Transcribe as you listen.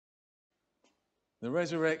The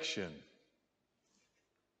resurrection.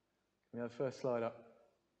 Can we have the first slide up?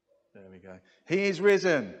 There we go. He is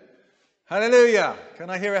risen. Hallelujah.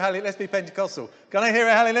 Can I hear a hallelujah? Let's be Pentecostal. Can I hear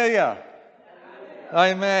a hallelujah?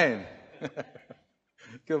 Hallelujah. Amen.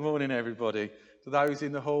 Good morning, everybody. To those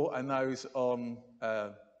in the hall and those on,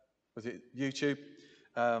 YouTube?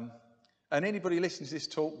 And anybody listening to this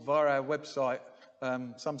talk via our website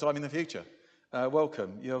sometime in the future.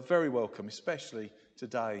 Welcome. You're very welcome, especially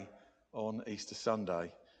today on Easter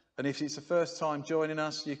Sunday. And if it's the first time joining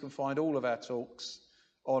us, you can find all of our talks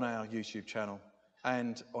on our YouTube channel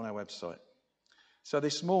and on our website. So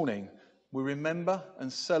this morning, we remember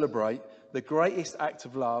and celebrate the greatest act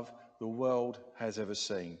of love the world has ever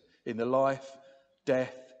seen in the life,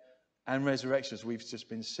 death, and resurrection, as we've just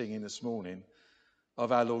been singing this morning,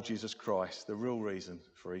 of our Lord Jesus Christ, the real reason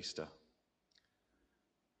for Easter.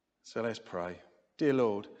 So let's pray. Dear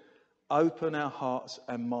Lord, open our hearts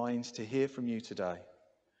and minds to hear from you today.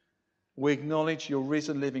 We acknowledge your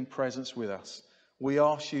risen living presence with us. We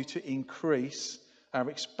ask you to increase our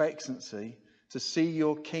expectancy to see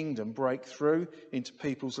your kingdom break through into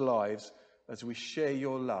people's lives as we share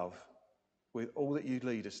your love with all that you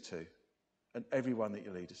lead us to and everyone that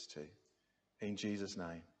you lead us to. In Jesus'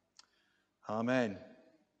 name. Amen.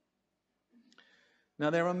 Now,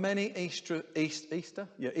 there are many Easter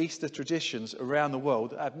traditions around the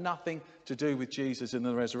world that have nothing to do with Jesus and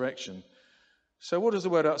the resurrection. So what does the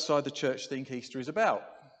world outside the church think Easter is about?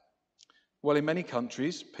 Well, in many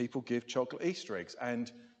countries, people give chocolate Easter eggs,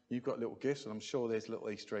 and you've got little gifts, and I'm sure there's little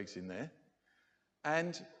Easter eggs in there.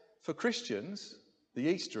 And for Christians, the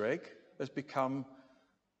Easter egg has become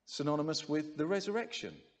synonymous with the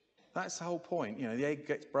resurrection. That's the whole point. You know, the egg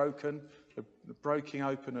gets broken, the breaking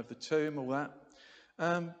open of the tomb, all that.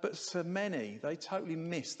 But for many, they totally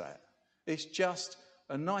miss that. It's just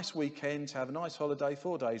a nice weekend to have a nice holiday,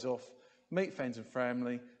 4 days off, meet friends and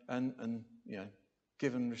family, and you know,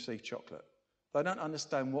 give and receive chocolate. They don't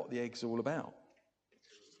understand what the egg's all about.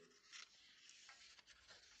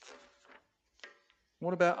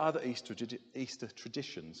 What about other Easter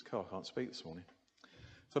traditions? God, I can't speak this morning.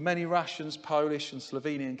 For many Russians, Polish and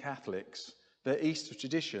Slovenian Catholics, their Easter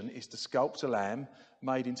tradition is to sculpt a lamb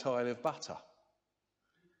made entirely of butter.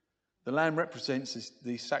 The lamb represents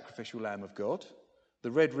the sacrificial lamb of God, the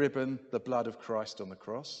red ribbon, the blood of Christ on the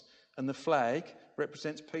cross, and the flag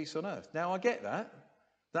represents peace on earth. Now, I get that.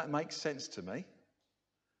 That makes sense to me.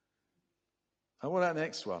 And what about the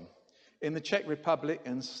next one? In the Czech Republic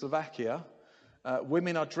and Slovakia,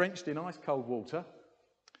 women are drenched in ice cold water,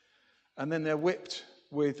 and then they're whipped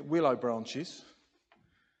with willow branches.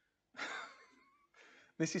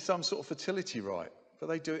 This is some sort of fertility rite, but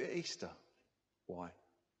they do it at Easter. Why?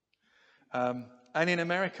 And in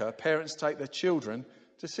America, parents take their children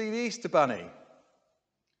to see the Easter Bunny.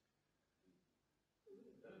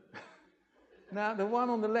 Now, the one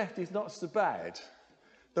on the left is not so bad.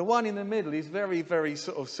 The one in the middle is very, very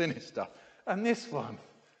sort of sinister. And this one,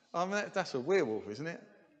 I mean, that's a werewolf, isn't it?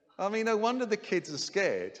 I mean, no wonder the kids are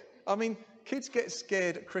scared. I mean, kids get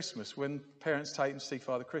scared at Christmas when parents take them to see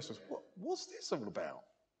Father Christmas. What's this all about?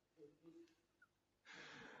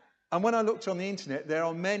 And when I looked on the internet, there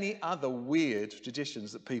are many other weird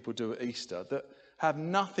traditions that people do at Easter that have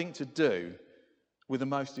nothing to do with the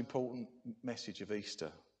most important message of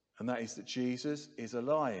Easter. And that is that Jesus is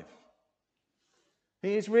alive.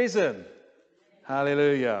 He is risen.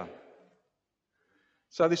 Hallelujah.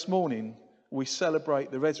 So this morning, we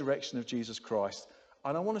celebrate the resurrection of Jesus Christ.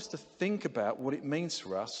 And I want us to think about what it means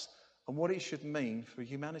for us and what it should mean for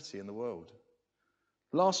humanity and the world.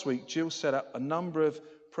 Last week, Jill set up a number of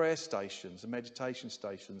prayer stations and meditation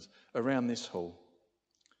stations around this hall.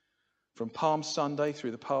 From Palm Sunday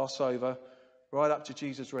through the Passover, right up to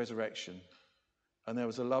Jesus' resurrection. And there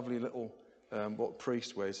was a lovely little, what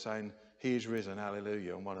priest wears saying, "He is risen,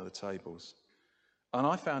 hallelujah," on one of the tables. And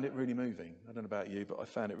I found it really moving. I don't know about you, but I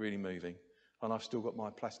found it really moving. And I've still got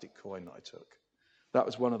my plastic coin that I took. That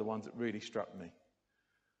was one of the ones that really struck me,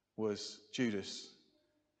 was Judas,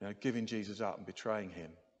 giving Jesus up and betraying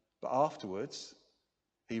him. But afterwards,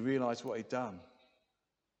 he realised what he'd done.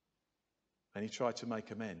 And he tried to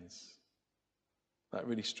make amends. That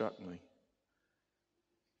really struck me.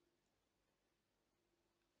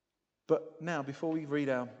 But now, before we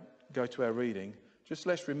go to our reading, just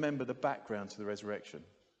let's remember the background to the resurrection.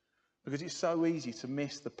 Because it's so easy to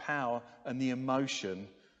miss the power and the emotion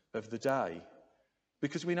of the day.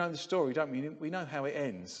 Because we know the story, don't we? We know how it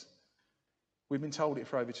ends. We've been told it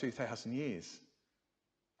for over 2,000 years.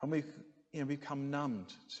 And we've become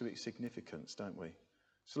numbed to its significance, don't we?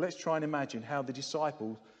 So let's try and imagine how the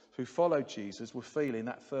disciples who followed Jesus were feeling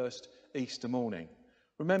that first Easter morning.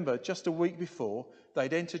 Remember, just a week before,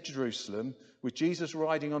 they'd entered Jerusalem with Jesus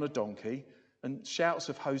riding on a donkey and shouts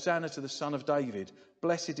of Hosanna to the Son of David.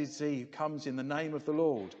 Blessed is he who comes in the name of the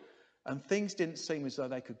Lord. And things didn't seem as though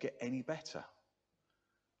they could get any better.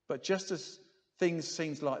 But just as things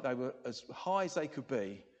seemed like they were as high as they could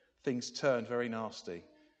be, things turned very nasty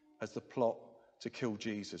as the plot to kill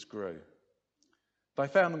Jesus grew. They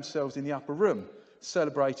found themselves in the upper room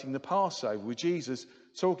celebrating the Passover with Jesus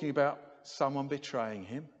talking about someone betraying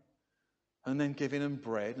him and then giving them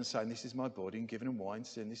bread and saying, this is my body, and giving them wine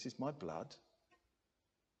saying, this is my blood.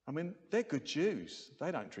 I mean, they're good Jews.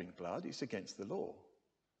 They don't drink blood. It's against the law.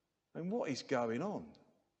 And what is going on?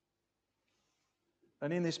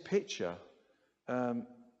 And in this picture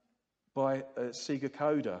by Siga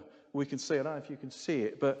Koda, we can see, I don't know if you can see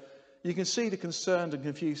it, but you can see the concerned and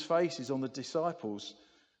confused faces on the disciples'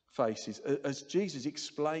 faces as Jesus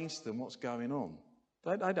explains to them what's going on.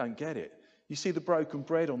 They don't get it. You see the broken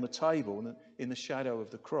bread on the table in the shadow of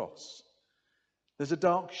the cross. There's a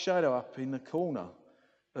dark shadow up in the corner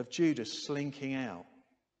of Judas slinking out.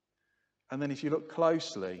 And then if you look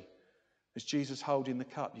closely, as Jesus holding the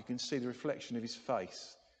cup, you can see the reflection of his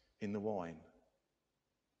face in the wine.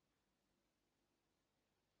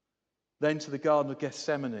 Then to the Garden of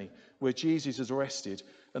Gethsemane, where Jesus is arrested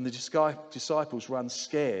and the disciples run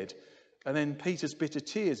scared. And then Peter's bitter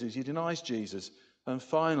tears as he denies Jesus. And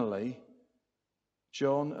finally,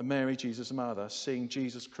 John and Mary, Jesus' mother, seeing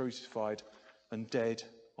Jesus crucified and dead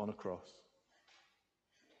on a cross.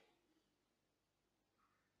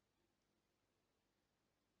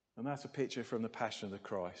 And that's a picture from the Passion of the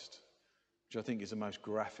Christ, which I think is the most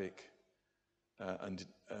graphic and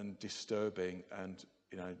disturbing and,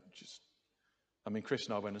 Chris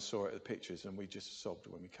and I went and saw it at the pictures and we just sobbed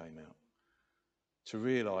when we came out to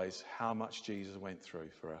realise how much Jesus went through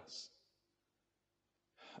for us.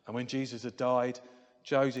 And when Jesus had died,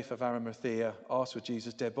 Joseph of Arimathea asked for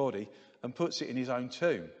Jesus' dead body and puts it in his own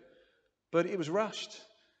tomb. But it was rushed.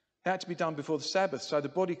 It had to be done before the Sabbath, so the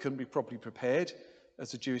body couldn't be properly prepared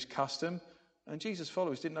as a Jewish custom, and Jesus'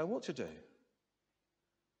 followers didn't know what to do.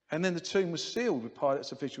 And then the tomb was sealed with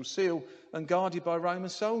Pilate's official seal and guarded by Roman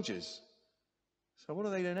soldiers. So what do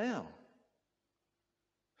they do now?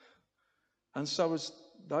 And so as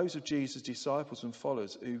those of Jesus' disciples and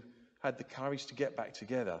followers who had the courage to get back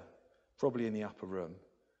together, probably in the upper room,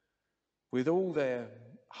 with all their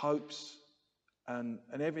hopes and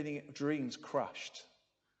everything, dreams crushed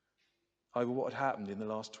over what had happened in the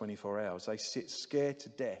last 24 hours. They sit scared to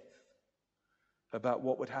death about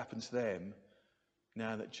what would happen to them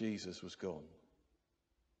now that Jesus was gone.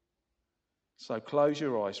 So close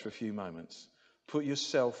your eyes for a few moments. Put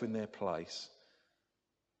yourself in their place.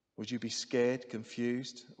 Would you be scared,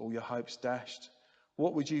 confused, all your hopes dashed?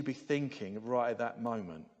 What would you be thinking right at that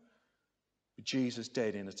moment with Jesus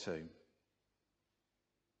dead in a tomb?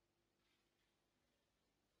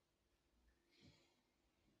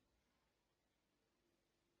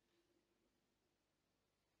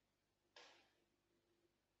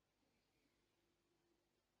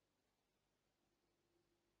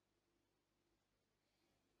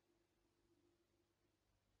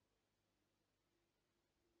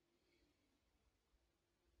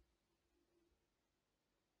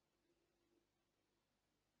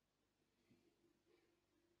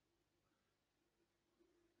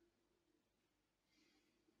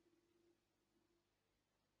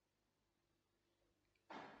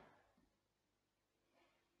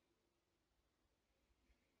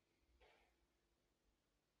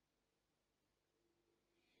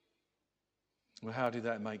 Well, how did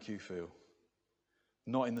that make you feel?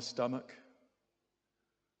 Not in the stomach?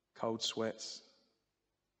 Cold sweats?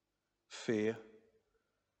 Fear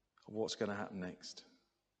of what's going to happen next?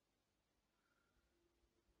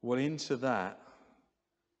 Well, into that,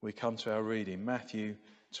 we come to our reading, Matthew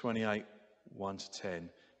 28, 1-10.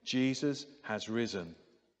 Jesus has risen.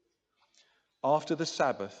 After the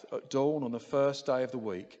Sabbath, at dawn on the first day of the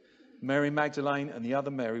week, Mary Magdalene and the other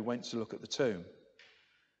Mary went to look at the tomb.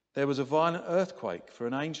 There was a violent earthquake, for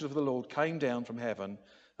an angel of the Lord came down from heaven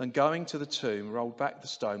and going to the tomb, rolled back the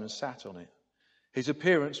stone and sat on it. His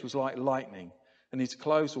appearance was like lightning, and his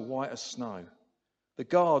clothes were white as snow. The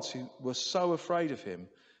guards who were so afraid of him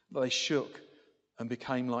that they shook and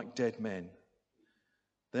became like dead men.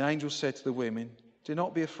 The angel said to the women, "Do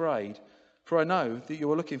not be afraid, for I know that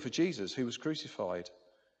you are looking for Jesus who was crucified.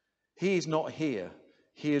 He is not here.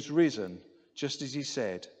 He is risen, just as he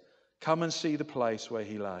said. Come and see the place where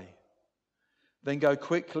he lay. Then go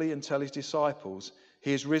quickly and tell his disciples,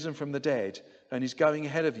 he is risen from the dead and is going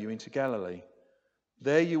ahead of you into Galilee.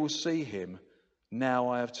 There you will see him. Now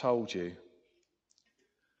I have told you."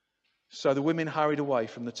 So the women hurried away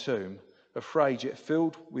from the tomb, afraid yet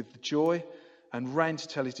filled with joy, and ran to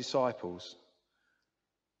tell his disciples.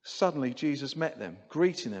 Suddenly Jesus met them,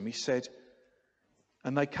 greeting them. He said,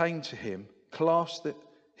 and they came to him, clasped at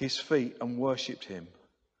his feet and worshipped him.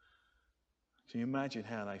 Can you imagine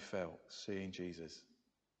how they felt seeing Jesus?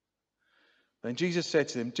 Then Jesus said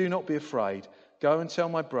to them, do not be afraid. Go and tell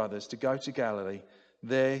my brothers to go to Galilee.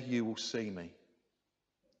 There you will see me.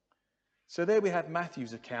 So there we have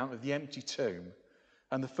Matthew's account of the empty tomb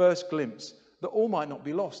and the first glimpse that all might not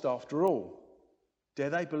be lost after all. Dare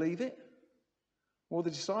they believe it? Well, the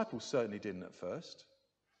disciples certainly didn't at first.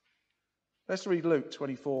 Let's read Luke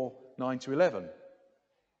 24, 9-11.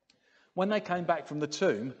 When they came back from the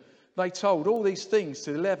tomb, they told all these things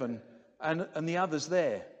to 11 and the others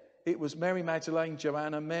there. It was Mary Magdalene,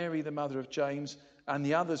 Joanna, Mary the mother of James, and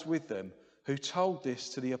the others with them who told this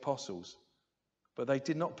to the apostles. But they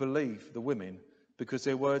did not believe the women because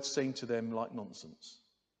their words seemed to them like nonsense.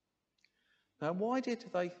 Now, why did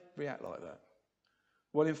they react like that?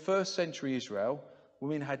 Well, in first century Israel,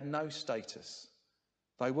 women had no status.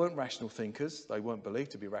 They weren't rational thinkers. They weren't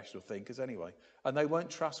believed to be rational thinkers anyway. And they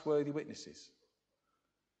weren't trustworthy witnesses.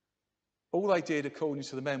 All they did, according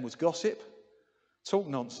to the men, was gossip, talk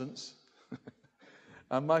nonsense,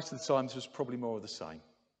 and most of the time this was probably more of the same.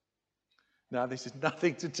 Now, this is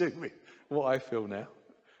nothing to do with what I feel now,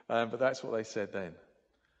 but that's what they said then.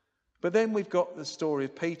 But then we've got the story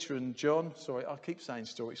of Peter and John. Sorry, I keep saying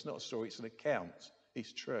story. It's not a story, it's an account.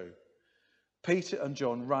 It's true. Peter and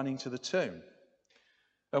John running to the tomb.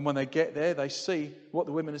 And when they get there, they see what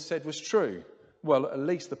the women had said was true. Well, at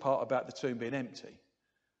least the part about the tomb being empty.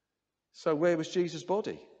 So where was Jesus'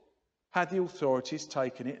 body? Had the authorities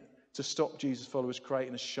taken it to stop Jesus' followers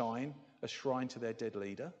creating a shrine to their dead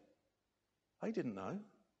leader? They didn't know.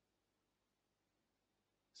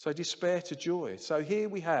 So despair to joy. So here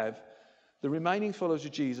we have the remaining followers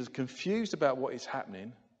of Jesus confused about what is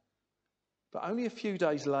happening. But only a few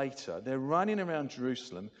days later, they're running around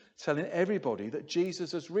Jerusalem telling everybody that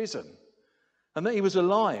Jesus has risen and that he was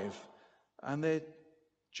alive. And their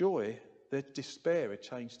joy, their despair had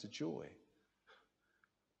changed to joy.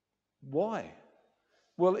 Why?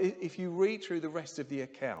 Well, if you read through the rest of the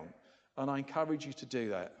account, and I encourage you to do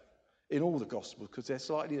that in all the Gospels, because they're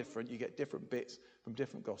slightly different, you get different bits from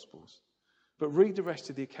different Gospels. But read the rest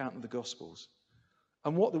of the account of the Gospels.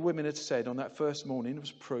 And what the women had said on that first morning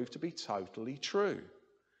was proved to be totally true.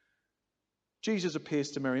 Jesus appears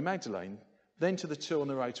to Mary Magdalene, then to the two on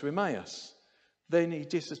the road to Emmaus. Then he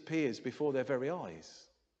disappears before their very eyes.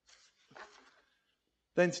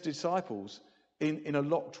 Then to disciples in a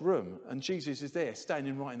locked room, and Jesus is there,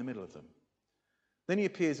 standing right in the middle of them. Then he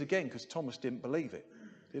appears again, because Thomas didn't believe it,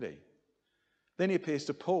 did he? Then he appears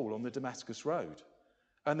to Paul on the Damascus Road.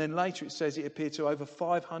 And then later it says he appeared to over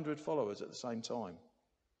 500 followers at the same time.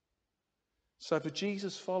 So for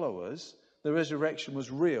Jesus' followers, the resurrection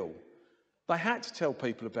was real. They had to tell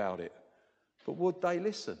people about it. But would they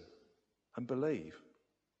listen and believe?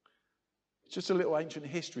 Just a little ancient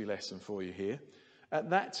history lesson for you here.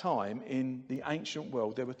 At that time in the ancient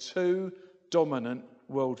world, there were two dominant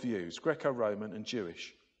worldviews, Greco-Roman and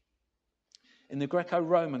Jewish. In the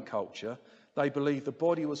Greco-Roman culture, they believed the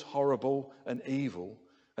body was horrible and evil,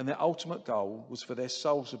 and their ultimate goal was for their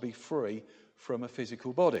souls to be free from a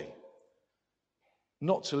physical body,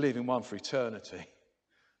 not to live in one for eternity.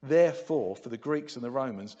 Therefore, for the Greeks and the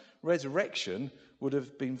Romans, resurrection would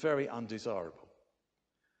have been very undesirable.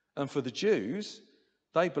 And for the Jews,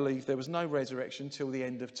 they believed there was no resurrection till the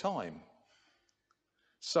end of time.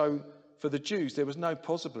 So for the Jews, there was no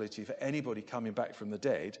possibility for anybody coming back from the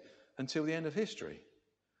dead until the end of history.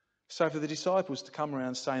 So for the disciples to come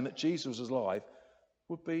around saying that Jesus was alive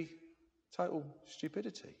would be total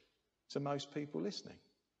stupidity to most people listening.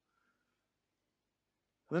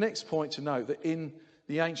 The next point to note that in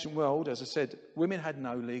the ancient world, as I said, women had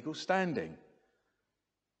no legal standing,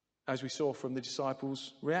 as we saw from the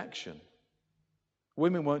disciples' reaction.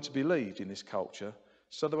 Women weren't to be believed in this culture,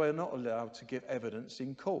 so they were not allowed to give evidence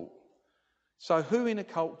in court. So who in a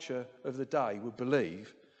culture of the day would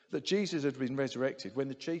believe that Jesus had been resurrected when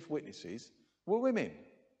the chief witnesses were women?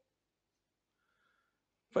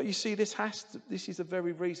 But you see, this is the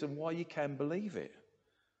very reason why you can believe it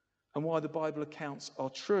and why the Bible accounts are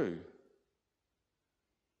true.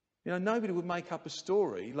 You know, nobody would make up a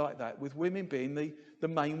story like that with women being the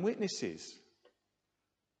main witnesses.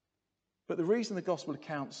 But the reason the gospel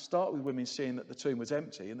accounts start with women seeing that the tomb was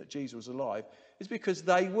empty and that Jesus was alive is because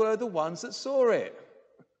they were the ones that saw it.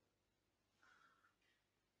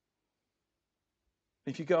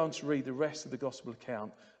 If you go on to read the rest of the gospel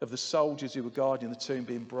account of the soldiers who were guarding the tomb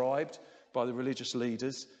being bribed by the religious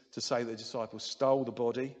leaders to say that the disciples stole the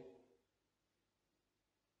body.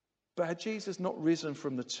 But had Jesus not risen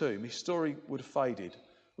from the tomb, his story would have faded,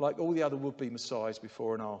 like all the other would-be messiahs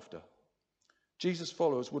before and after. Jesus'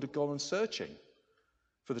 followers would have gone on searching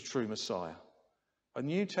for the true Messiah. A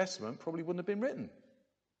New Testament probably wouldn't have been written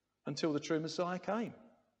until the true Messiah came.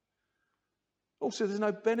 Also, there's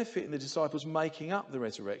no benefit in the disciples making up the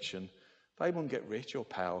resurrection. They wouldn't get rich or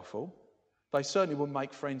powerful. They certainly wouldn't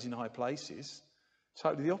make friends in high places.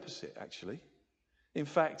 Totally the opposite, actually. In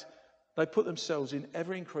fact, they put themselves in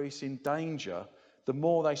ever-increasing danger the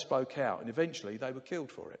more they spoke out, and eventually they were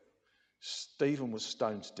killed for it. Stephen was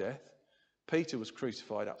stoned to death. Peter was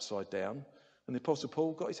crucified upside down, and the Apostle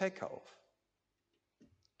Paul got his head cut off.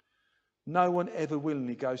 No one ever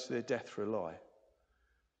willingly goes to their death for a lie.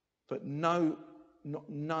 But none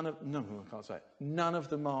of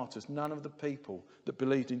the martyrs, none of the people that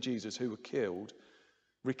believed in Jesus who were killed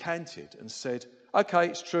recanted and said, okay,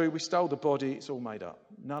 it's true, we stole the body, it's all made up.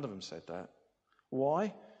 None of them said that.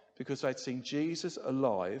 Why? Because they'd seen Jesus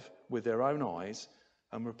alive with their own eyes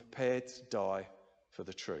and were prepared to die for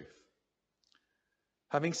the truth.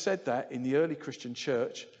 Having said that, in the early Christian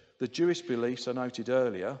church, the Jewish beliefs I noted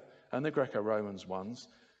earlier, and the Greco-Romans ones,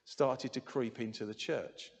 started to creep into the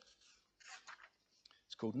church.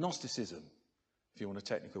 It's called Gnosticism, if you want a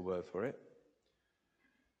technical word for it.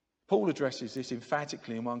 Paul addresses this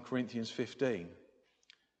emphatically in 1 Corinthians 15.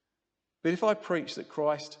 But if I preach that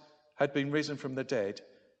Christ had been risen from the dead,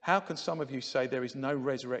 how can some of you say there is no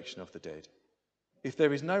resurrection of the dead? If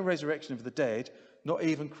there is no resurrection of the dead, not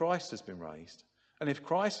even Christ has been raised. And if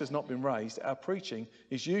Christ has not been raised, our preaching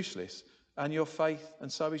is useless, and your faith,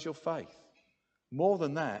 and so is your faith. More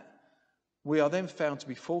than that, we are then found to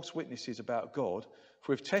be false witnesses about God,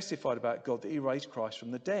 for we've testified about God that he raised Christ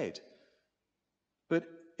from the dead. But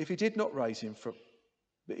if he did not raise him,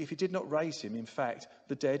 in fact,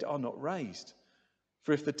 the dead are not raised.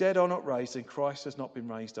 For if the dead are not raised, then Christ has not been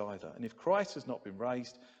raised either. And if Christ has not been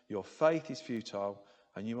raised, your faith is futile,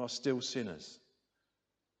 and you are still sinners.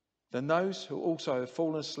 Then those who also have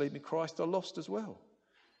fallen asleep in Christ are lost as well.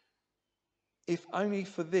 If only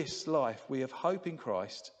for this life we have hope in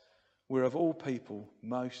Christ, we're of all people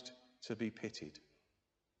most to be pitied.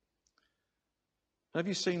 Have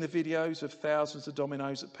you seen the videos of thousands of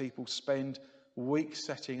dominoes that people spend weeks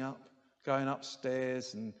setting up, going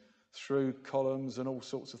upstairs and through columns and all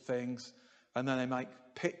sorts of things, and then they make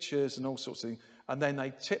pictures and all sorts of things, and then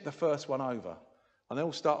they tip the first one over, and they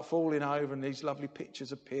all start falling over, and these lovely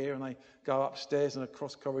pictures appear, and they go upstairs and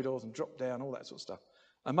across corridors and drop down, all that sort of stuff.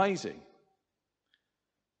 Amazing.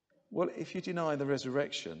 Well, if you deny the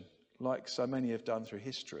resurrection, like so many have done through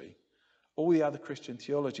history, all the other Christian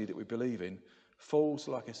theology that we believe in falls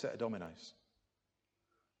like a set of dominoes.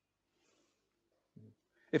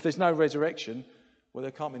 If there's no resurrection, well,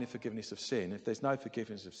 there can't be any forgiveness of sin. If there's no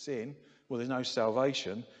forgiveness of sin, well, there's no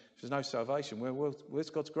salvation. If there's no salvation, well, where's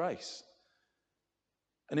God's grace?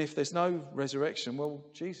 And if there's no resurrection, well,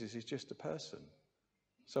 Jesus is just a person.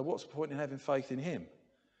 So what's the point in having faith in him?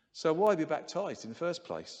 So why be baptized in the first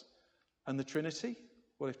place? And the Trinity?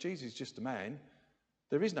 Well, if Jesus is just a man,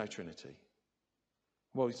 there is no Trinity.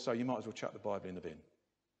 Well, so you might as well chuck the Bible in the bin.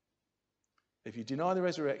 If you deny the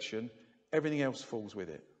resurrection, everything else falls with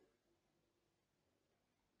it.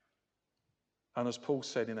 And as Paul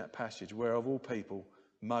said in that passage, we're of all people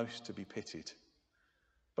most to be pitied.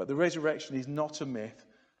 But the resurrection is not a myth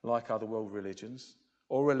like other world religions,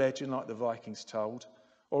 or a legend like the Vikings told,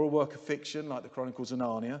 or a work of fiction like the Chronicles of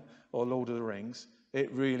Narnia or Lord of the Rings.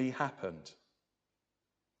 It really happened.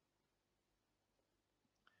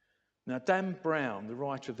 Now, Dan Brown, the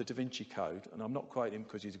writer of the Da Vinci Code, and I'm not quoting him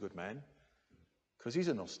because he's a good man, because he's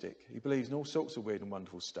a Gnostic. He believes in all sorts of weird and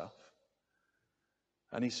wonderful stuff.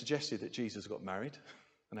 And he suggested that Jesus got married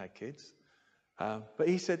and had kids. But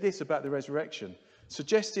he said this about the resurrection.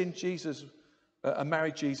 Suggesting a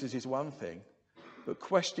married Jesus is one thing, but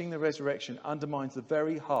questioning the resurrection undermines the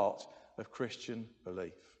very heart of Christian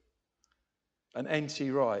belief. And N.T.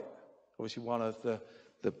 Wright, obviously one of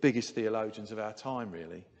the biggest theologians of our time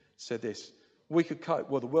really, said this: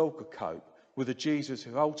 the world could cope with a Jesus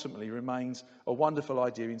who ultimately remains a wonderful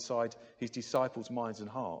idea inside his disciples' minds and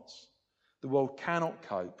hearts. The world cannot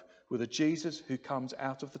cope with a Jesus who comes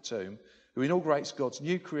out of the tomb, who inaugurates God's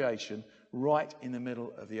new creation right in the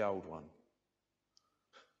middle of the old one.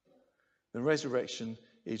 The resurrection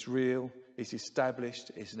is real, it's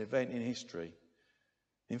established, it's an event in history.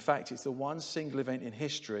 In fact, it's the one single event in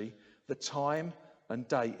history that time and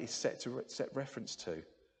date is set reference to.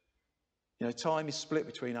 You know, time is split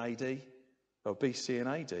between AD, or BC and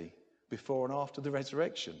AD, before and after the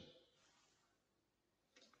resurrection.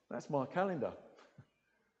 That's my calendar.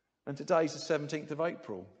 And today's the 17th of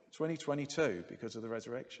April, 2022, because of the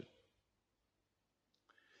resurrection.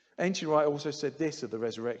 N.T. Wright also said this of the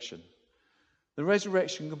resurrection. The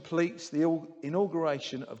resurrection completes the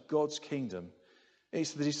inauguration of God's kingdom.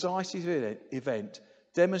 It's the decisive event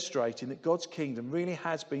demonstrating that God's kingdom really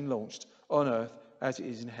has been launched on earth as it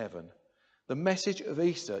is in heaven. The message of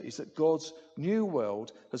Easter is that God's new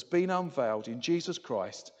world has been unveiled in Jesus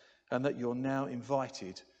Christ and that you're now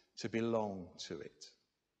invited to belong to it.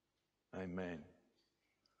 Amen.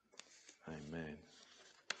 Amen.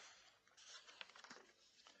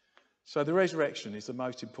 So the resurrection is the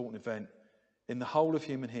most important event in the whole of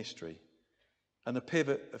human history and the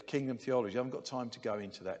pivot of kingdom theology. I haven't got time to go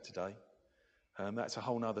into that today. That's a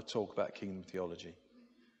whole other talk about kingdom theology.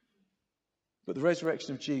 But the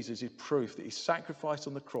resurrection of Jesus is proof that his sacrifice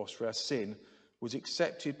on the cross for our sin was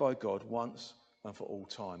accepted by God once and for all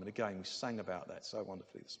time. And again, we sang about that so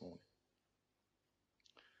wonderfully this morning.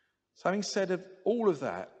 So having said of all of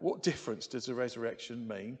that, what difference does the resurrection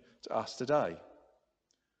mean to us today?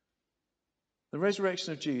 The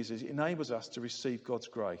resurrection of Jesus enables us to receive God's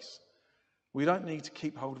grace. We don't need to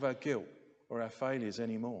keep hold of our guilt or our failures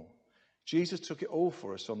anymore. Jesus took it all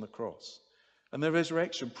for us on the cross. And the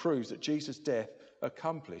resurrection proves that Jesus' death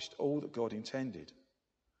accomplished all that God intended.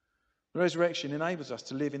 The resurrection enables us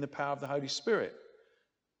to live in the power of the Holy Spirit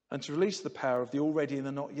and to release the power of the already and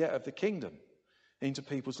the not yet of the kingdom into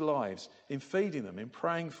people's lives, in feeding them, in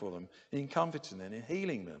praying for them, in comforting them, in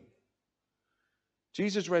healing them.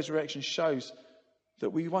 Jesus' resurrection shows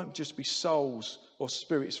that we won't just be souls or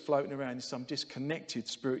spirits floating around in some disconnected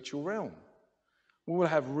spiritual realm. We will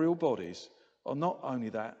have real bodies, or not only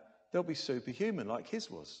that, they'll be superhuman like his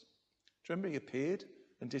was. Do you remember he appeared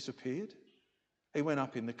and disappeared? He went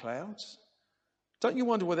up in the clouds. Don't you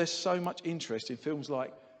wonder why there's so much interest in films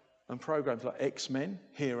like and programs like X-Men,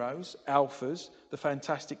 Heroes, Alphas, The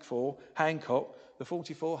Fantastic Four, Hancock, The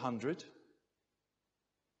 4400?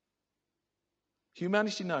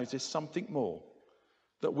 Humanity knows there's something more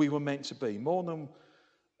that we were meant to be, more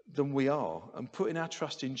than we are, and putting our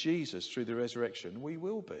trust in Jesus through the resurrection, we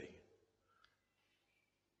will be.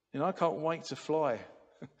 You know, I can't wait to fly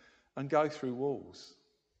and go through walls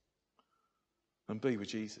and be with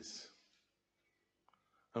Jesus.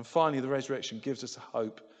 And finally, the resurrection gives us a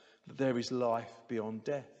hope that there is life beyond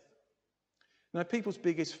death. Now, people's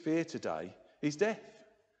biggest fear today is death.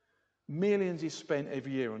 Millions is spent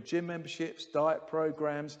every year on gym memberships, diet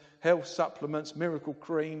programs, health supplements, miracle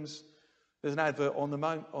creams. There's an advert on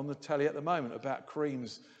the telly at the moment about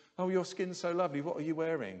creams. Oh, your skin's so lovely. What are you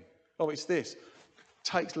wearing? Oh, it's this.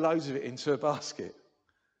 Takes loads of it into a basket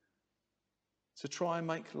to try and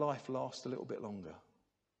make life last a little bit longer.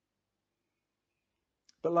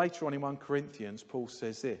 But later on in 1 Corinthians, Paul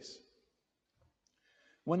says this: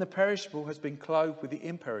 when the perishable has been clothed with the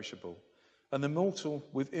imperishable, and the mortal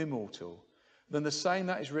with immortal, then the saying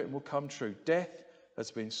that is written will come true. Death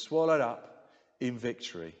has been swallowed up in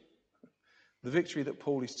victory. The victory that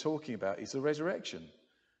Paul is talking about is the resurrection.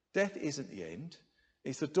 Death isn't the end.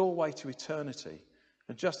 It's the doorway to eternity.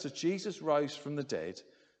 And just as Jesus rose from the dead,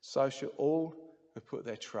 so shall all who put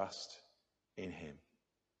their trust in him.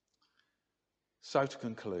 So to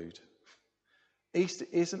conclude, Easter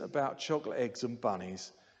isn't about chocolate eggs and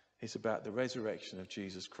bunnies. It's about the resurrection of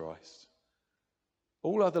Jesus Christ.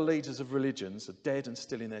 All other leaders of religions are dead and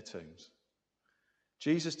still in their tombs.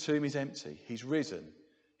 Jesus' tomb is empty. He's risen.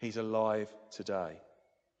 He's alive today.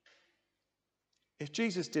 If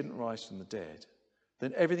Jesus didn't rise from the dead,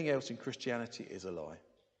 then everything else in Christianity is a lie.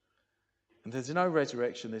 And there's no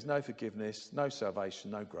resurrection, there's no forgiveness, no salvation,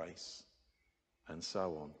 no grace, and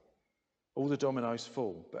so on. All the dominoes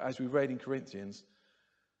fall. But as we read in Corinthians,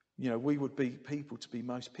 we would be people to be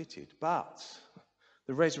most pitied. But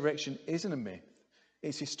the resurrection isn't a myth.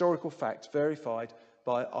 It's historical fact verified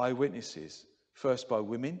by eyewitnesses. First by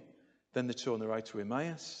women, then the two on the road to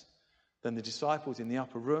Emmaus, then the disciples in the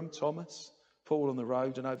upper room, Thomas, Paul on the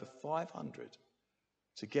road, and over 500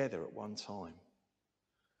 together at one time.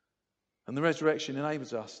 And the resurrection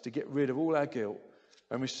enables us to get rid of all our guilt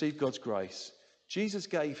and receive God's grace. Jesus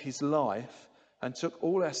gave his life and took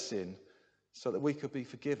all our sin so that we could be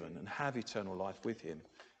forgiven and have eternal life with him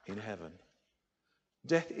in heaven.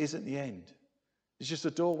 Death isn't the end. It's just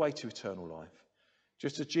a doorway to eternal life.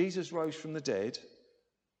 Just as Jesus rose from the dead,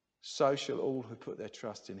 so shall all who put their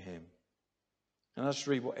trust in him. And I'll just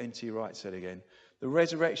read what N.T. Wright said again. The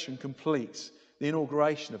resurrection completes the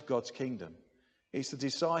inauguration of God's kingdom. It's the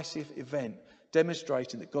decisive event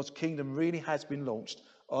demonstrating that God's kingdom really has been launched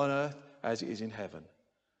on earth as it is in heaven.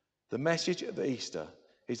 The message of Easter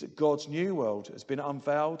is that God's new world has been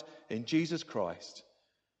unveiled in Jesus Christ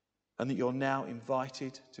and that you're now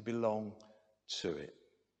invited to belong to it.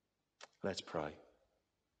 Let's pray.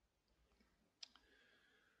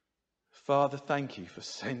 Father, thank you for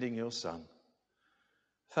sending your Son.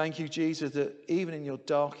 Thank you, Jesus, that even in your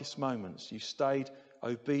darkest moments, you stayed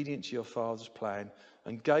obedient to your Father's plan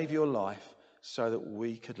and gave your life so that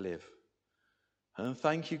we could live. And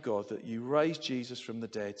thank you, God, that you raised Jesus from the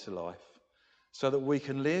dead to life so that we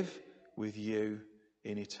can live with you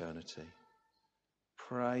in eternity.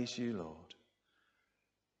 Praise you, Lord.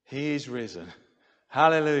 He is risen.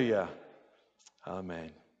 Hallelujah.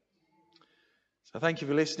 Amen. So thank you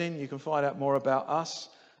for listening. You can find out more about us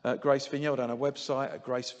at Grace Vineyard on our website at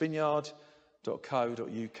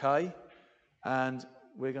gracevineyard.co.uk. And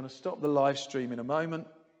we're going to stop the live stream in a moment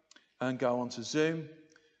and go on to Zoom.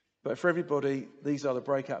 But for everybody, these are the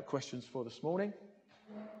breakout questions for this morning.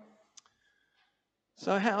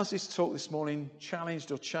 So how has this talk this morning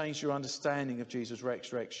challenged or changed your understanding of Jesus'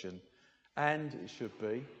 resurrection? And it should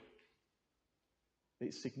be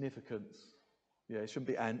its significance. Yeah, it shouldn't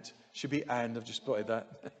be and. It should be and. I've just spotted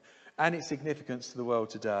that. And its significance to the world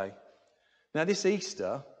today. Now, this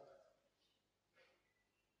Easter,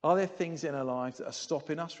 are there things in our lives that are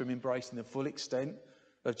stopping us from embracing the full extent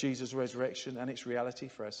of Jesus' resurrection and its reality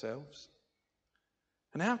for ourselves?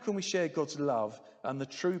 And how can we share God's love and the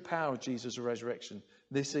true power of Jesus' resurrection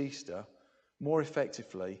this Easter more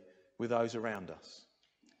effectively with those around us?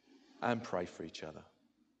 And pray for each other.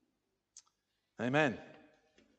 Amen.